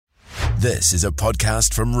This is a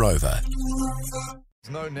podcast from Rover.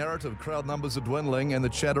 There's no narrative, crowd numbers are dwindling and the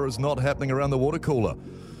chatter is not happening around the water cooler.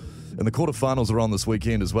 And the quarterfinals are on this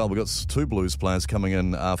weekend as well. We've got two Blues players coming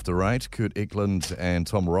in after 8, Kurt Eklund and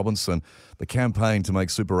Tom Robinson. The campaign to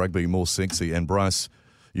make Super Rugby more sexy. And Bryce,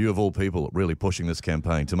 you of all people really pushing this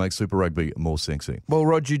campaign to make Super Rugby more sexy. Well,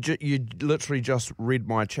 Rod, you literally just read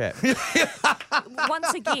my chat.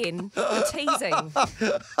 Once again, the teasing.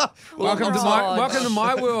 Welcome to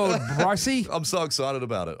my world, Brycey. I'm so excited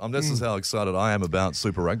about it. This is how excited I am about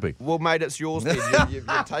Super Rugby. Well, mate, it's yours, then. You've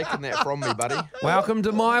taken that from me, buddy. Welcome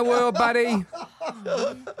to my world, buddy.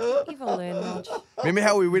 Evil learn, Rog. Remember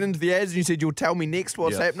how we went into the ads and you said you'll tell me next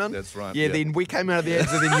what's happening? That's right. Yeah, then we came out of the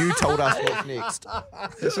ads and then you told us what's next.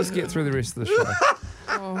 Let's just get through the rest of the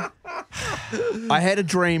show. I had a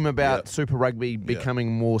dream about Super Rugby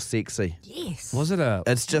becoming more sexy. Yes. Was it a?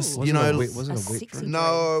 It's just, was you it know... was it a wet sexy dream?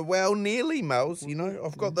 No, well, nearly, Mels. You know,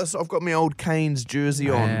 I've got my old Canes jersey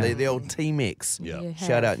on, the old Team X. Yeah.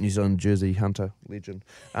 Shout out New Zealand jersey hunter, legend.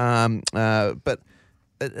 But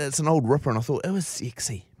it's an old ripper, and I thought it was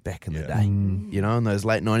sexy back in the day. You know, in those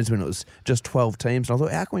late 90s when it was just 12 teams. And I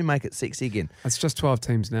thought, how can we make it sexy again? It's just 12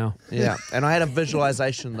 teams now. Yeah, and I had a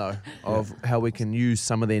visualization, though, of how we can use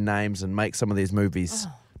some of their names and make some of these movies,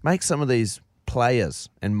 make some of these players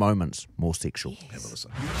and moments more sexual. Have a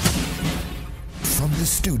listen. From the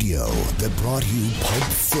studio that brought you Pulp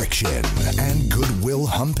Friction and Goodwill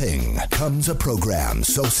Humping comes a program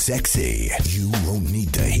so sexy you won't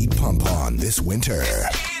need to heat pump on this winter.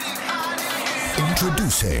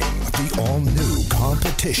 Introducing the all-new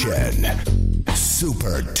competition,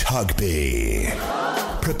 Super Tugby.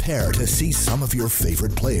 Prepare to see some of your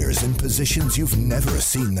favorite players in positions you've never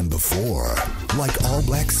seen them before. Like All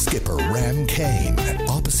Black skipper Ram Kane,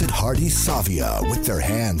 opposite Hardy Savia with their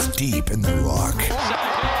hands deep in the rock.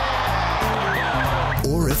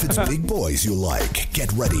 Or if it's big boys you like,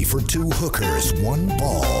 get ready for 2 hookers, 1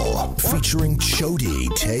 ball, featuring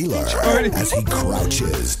Chody Taylor as he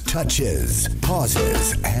crouches, touches,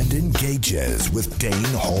 pauses, and engages with Dane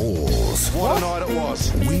Holes. What a night it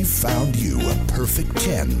was. We found you a perfect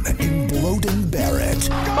 10 in Bloden Barrett.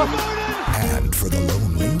 And for the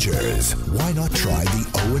Lone Rangers, why not try the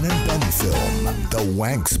Owen and Ben film, The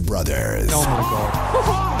Wanks Brothers? Oh my God.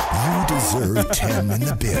 You deserve 10 in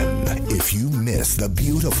the bin if you miss the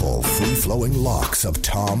beautiful, free-flowing locks of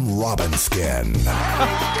Tom Robinskin.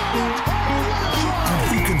 And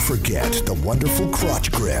who can forget the wonderful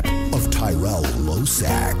crotch grip of Tyrell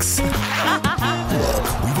Losax? Look,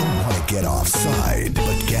 we don't want to get offside,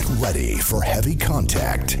 but get ready for heavy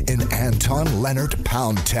contact in Anton Leonard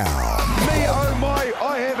Pound Town. Me, oh my,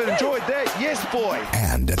 I have enjoyed that. Yes, boy.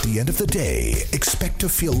 And at the end of the day, expect to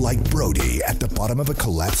feel like Brody at the bottom of a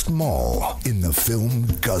collapsed mall in the film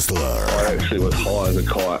Guzzler. I actually was high as a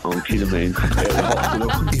kite on ketamine at the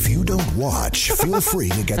hospital. If you don't watch, feel free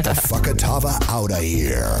to get the fuckatava out of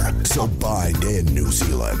here. So bind in, New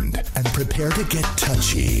Zealand, and prepare to get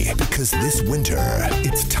touchy, because this winter,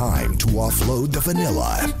 it's time to offload the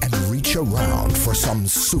vanilla and reach around for some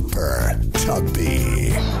Super Tugby.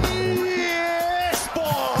 Yes,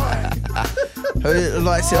 boy. Who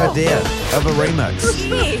likes the idea of a remix?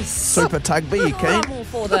 Yes. Super Tugby, you I'm keen? all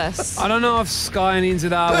for this. I don't know if Sky and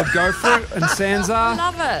NZR would go for it and Sansa,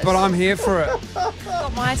 Love it. but I'm here for it.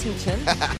 Got my attention.